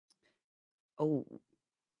Oh,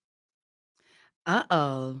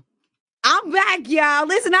 uh-oh. I'm back, y'all.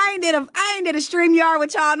 Listen, I ain't did a StreamYard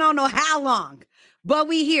with y'all. I don't know how long, but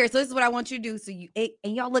we here. So this is what I want you to do. So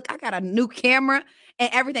and y'all look, I got a new camera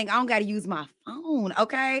and everything. I don't got to use my phone.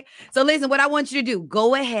 Okay. So listen, what I want you to do,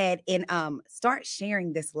 go ahead and start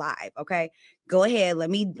sharing this live. Okay. Go ahead.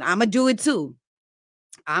 I'ma do it too.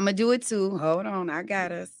 I'ma do it too. Hold on. I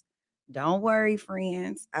got us. Don't worry,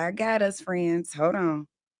 friends. I got us, friends. Hold on.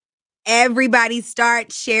 Everybody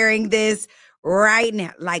start sharing this right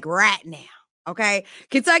now, like right now. Okay.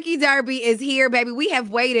 Kentucky Derby is here, baby. We have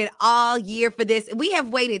waited all year for this. We have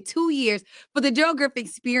waited 2 years for the Joe Griff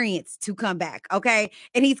experience to come back. Okay.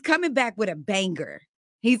 And he's coming back with a banger.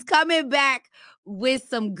 He's coming back with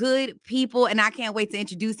some good people. And I can't wait to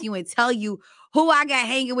introduce you and tell you who I got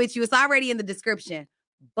hanging with you. It's already in the description.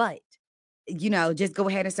 But, just go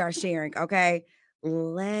ahead and start sharing. Okay.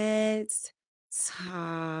 Let's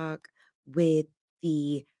talk with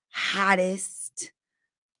the hottest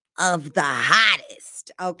of the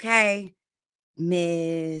hottest, okay?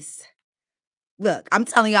 Miss. Look, I'm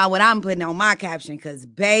telling y'all what I'm putting on my caption because,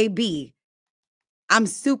 baby, I'm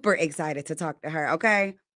super excited to talk to her,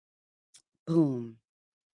 okay? Boom.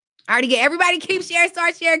 I already get everybody keep sharing,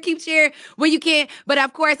 start sharing, keep sharing when you can. But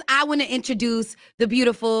of course, I want to introduce the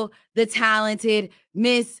beautiful, the talented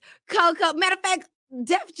Miss Coco. Matter of fact,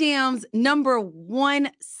 Def Jam's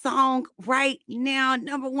 #1 song right now,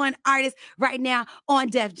 #1 artist right now on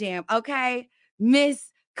Def Jam. Okay,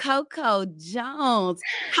 Miss Coco Jones.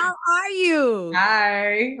 How are you?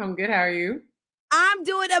 Hi, I'm good. How are you? I'm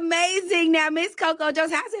doing amazing now, Miss Coco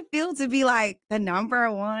Jones. How's it feel to be like the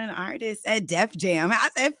 #1 artist at Def Jam?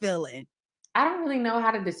 How's that feeling? I don't really know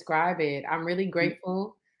how to describe it. I'm really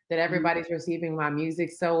grateful that Mhm. everybody's receiving my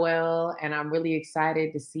music so well, and I'm really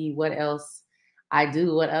excited to see what else I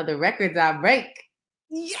do, what other records I break.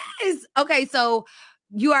 Yes. Okay, so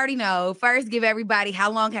you already know. First, give everybody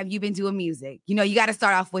how long have you been doing music? You got to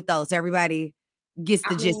start off with those so everybody gets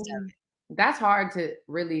the I gist of mean, that's hard to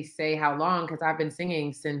really say how long because I've been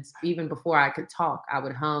singing since even before I could talk. I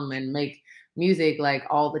would hum and make music like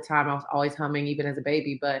all the time. I was always humming, even as a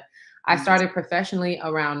baby. But I it. started professionally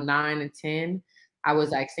around 9 and 10. I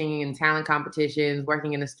was like singing in talent competitions,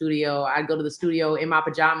 working in the studio. I'd go to the studio in my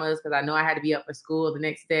pajamas because I know I had to be up for school the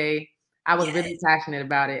next day. I was really Yes. passionate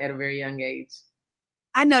about it at a very young age.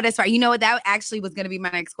 I know that's right. You know what? That actually was going to be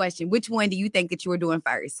my next question. Which one do you think that you were doing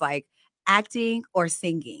first? Like acting or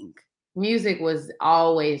singing? Music was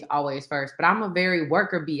always first, but I'm a very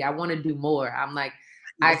worker bee. I want to do more. I'm like,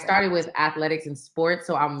 I know I that's right. started with athletics and sports,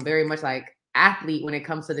 so I'm very much like athlete when it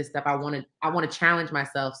comes to this stuff. I want to challenge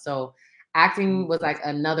myself. So acting was like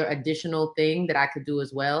another additional thing that I could do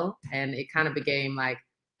as well, and it kind of became like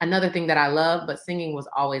another thing that I love. But singing was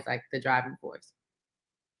always like the driving force.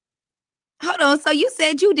 Hold on. So you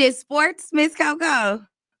said you did sports, Miss Coco?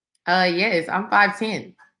 Yes, I'm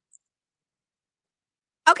 5'10".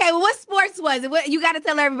 Okay, well, what sports was it? You got to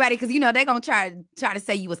tell everybody because they're gonna try to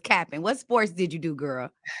say you was capping. What sports did you do, girl?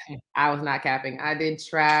 I was not capping. I did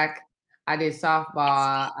track, I did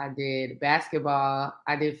softball, I did basketball,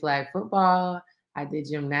 I did flag football, I did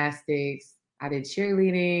gymnastics, I did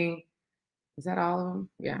cheerleading. Is that all of them?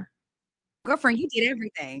 Yeah. Girlfriend, you did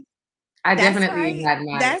everything. I That's definitely right. had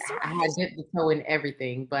my That's I had dipped the toe in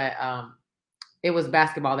everything, but it was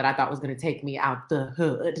basketball that I thought was gonna take me out the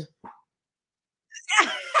hood.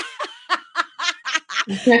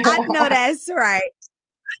 I know that's right.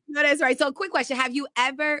 No, that's right. So, quick question: have you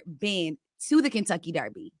ever been to the Kentucky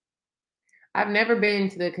Derby? I've never been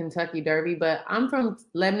to the Kentucky Derby, but I'm from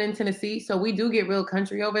Lebanon, Tennessee, so we do get real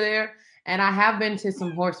country over there. And I have been to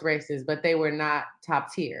some horse races, but they were not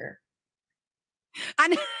top tier. I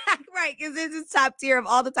know, right? Because this is top tier of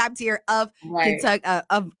all the top tier of Right. Kentucky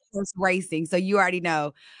of horse racing. So you already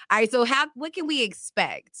know. All right. So what can we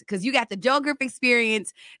expect? Because you got the Joe Griff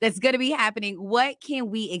experience that's going to be happening. What can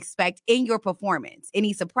we expect in your performance?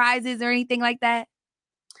 Any surprises or anything like that?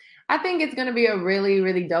 I think it's gonna be a really,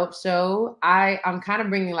 really dope show. I'm kind of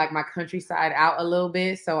bringing like my countryside out a little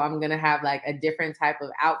bit, so I'm gonna have like a different type of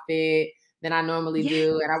outfit than I normally Yeah.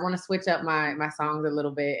 do, and I want to switch up my songs a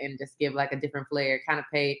little bit and just give like a different flair, kind of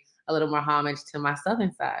pay a little more homage to my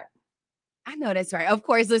southern side. I know that's right. Of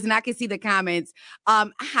course, listen, I can see the comments.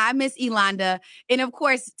 Hi, Miss Elonda. And of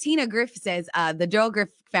course, Tina Griff says the Joe Griff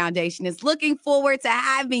Foundation is looking forward to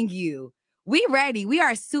having you. We ready. We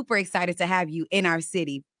are super excited to have you in our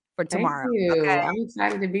city for Thank tomorrow. you. Okay. I'm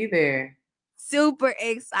excited to be there. Super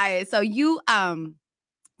excited.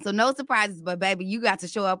 So no surprises, but baby, you got to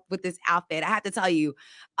show up with this outfit. I have to tell you,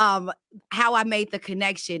 um, how I made the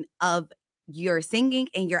connection of your singing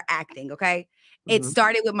and your acting. Okay. It Mhm.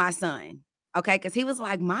 started with my son. Okay, because he was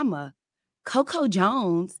like, Mama, Coco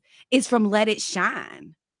Jones is from Let It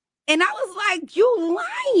Shine. And I was like, you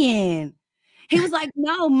lying. He was like,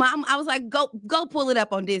 no, Mom. I was like, go pull it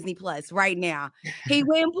up on Disney Plus right now. He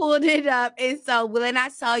went and pulled it up. And so when I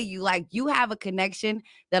saw you, like, you have a connection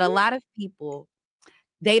that a lot of people,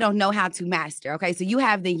 they don't know how to master. Okay. So you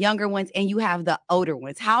have the younger ones and you have the older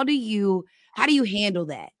ones. How do you handle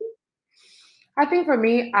that? I think for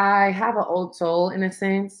me, I have an old soul in a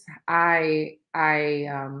sense. I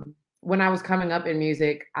when I was coming up in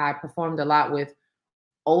music, I performed a lot with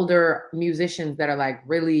older musicians that are like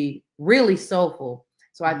really, really soulful.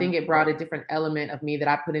 So I think it brought a different element of me that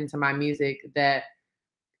I put into my music that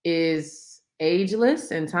is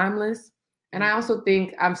ageless and timeless. And I also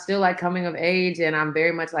think I'm still like coming of age and I'm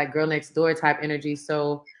very much like girl next door type energy.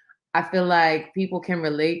 So I feel like people can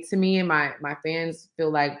relate to me and my fans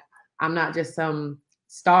feel like I'm not just some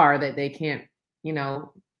star that they can't, you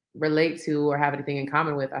know, relate to or have anything in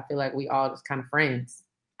common with. I feel like we all just kind of friends.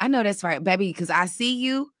 I know that's right, baby, because I see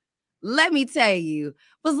you. Let me tell you,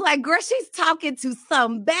 was like, girl, she's talking to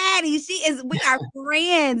somebody. We are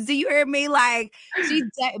friends. Do you hear me? Like,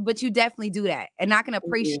 but you definitely do that, and I can Thank you.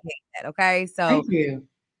 appreciate that. Okay, so Thank you.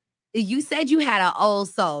 you said you had an old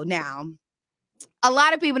soul. Now, a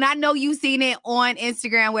lot of people, and I know you've seen it on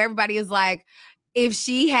Instagram where everybody is like, if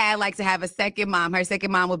she had like to have a second mom, her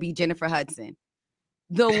second mom would be Jennifer Hudson.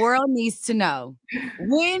 The world needs to know,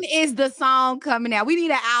 when is the song coming out? We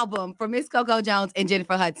need an album for Miss Coco Jones and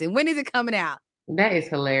Jennifer Hudson. When is it coming out? That is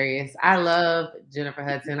hilarious. I love Jennifer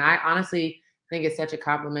Hudson. I honestly think it's such a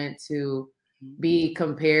compliment to be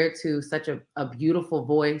compared to such a beautiful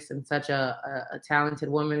voice and such a talented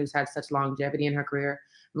woman who's had such longevity in her career.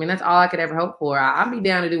 I mean, that's all I could ever hope for. I'll be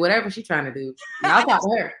down to do whatever she's trying to do. I'll talk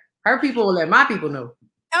to her. Her people will let my people know.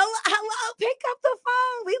 Hello, pick up the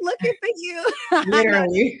phone. We looking for you.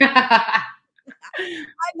 Literally. I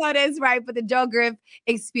know that's right. For the Joe Griff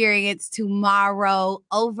experience tomorrow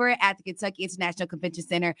over at the Kentucky International Convention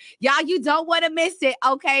Center. Y'all, you don't want to miss it.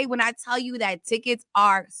 Okay. When I tell you that tickets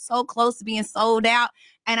are so close to being sold out,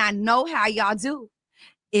 and I know how y'all do.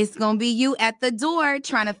 It's going to be you at the door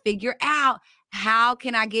trying to figure out, how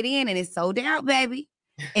can I get in? And it's sold out, baby.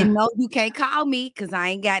 And no, you can't call me because I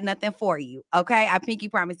ain't got nothing for you. Okay. I pinky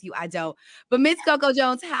promise you I don't. But Miss Coco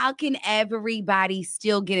Jones, how can everybody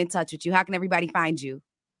still get in touch with you? How can everybody find you?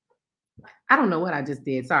 I don't know what I just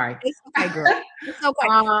did. Sorry. It's okay, girl. It's okay.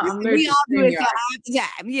 I'm Listen, we nervous. all do this all the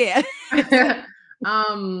time.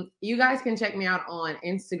 Yeah. You guys can check me out on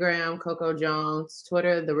Instagram, Coco Jones,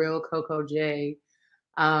 Twitter, The Real Coco J.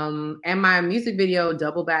 And my music video,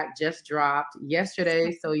 Double Back, just dropped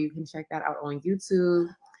yesterday. So you can check that out on YouTube.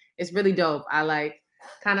 It's really dope. I like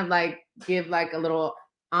kind of like give like a little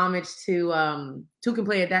homage to Two Can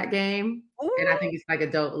Play at That Game. And I think it's like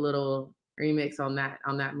a dope little remix on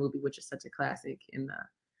that movie, which is such a classic in the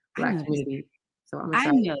Black community. So I'm I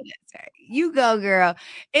excited. know that's right. You go, girl.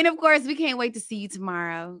 And of course, we can't wait to see you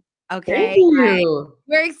tomorrow. Okay. Thank you.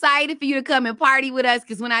 We're excited for you to come and party with us,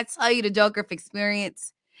 because when I tell you the Joker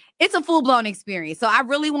experience, it's a full blown experience. So I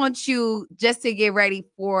really want you just to get ready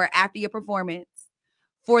for after your performance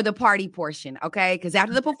for the party portion. Okay. Because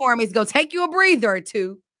after the performance, go take you a breather or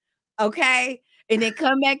two. Okay. And then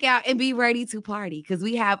come back out and be ready to party, because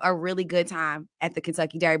we have a really good time at the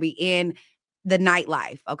Kentucky Derby in the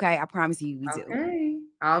nightlife. Okay. I promise you we do. Okay.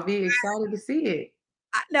 I'll be excited to see it.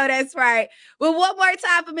 I know that's right. Well, one more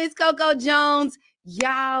time for Miss Coco Jones.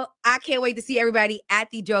 Y'all, I can't wait to see everybody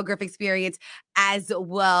at the Joe Griff experience as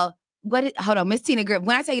well. Hold on, Miss Tina Griff.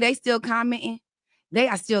 When I tell you they still commenting, they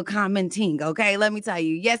are still commenting. Okay, let me tell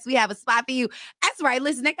you. Yes, we have a spot for you. That's right.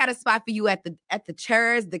 Listen, they got a spot for you at the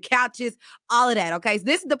chairs, the couches, all of that. Okay, so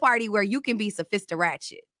this is the party where you can be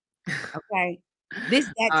sophisticated. Okay, that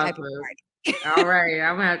type of party. All right,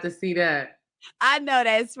 I'm gonna have to see that. I know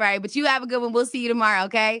that's right. But you have a good one. We'll see you tomorrow.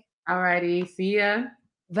 Okay. All righty. See ya.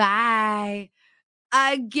 Bye.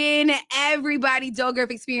 Again, everybody, Joe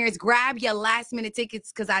Griff experience, grab your last minute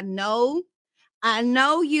tickets, because I know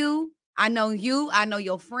you. I know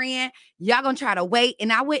your friend. Y'all gonna try to wait,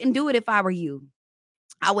 and I wouldn't do it if I were you.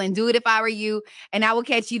 I wouldn't do it if I were you. And I will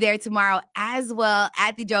catch you there tomorrow as well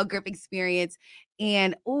at the Joe Griff experience.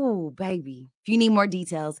 And oh, baby, if you need more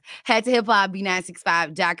details, head to hiphop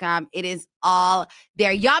b96.5.com. It is all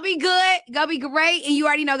there. Y'all be good. Go be great. And you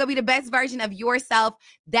already know, go be the best version of yourself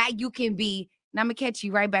that you can be. And I'm going to catch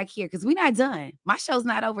you right back here, because we're not done. My show's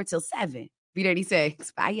not over till 7.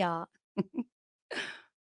 B36. Bye, y'all.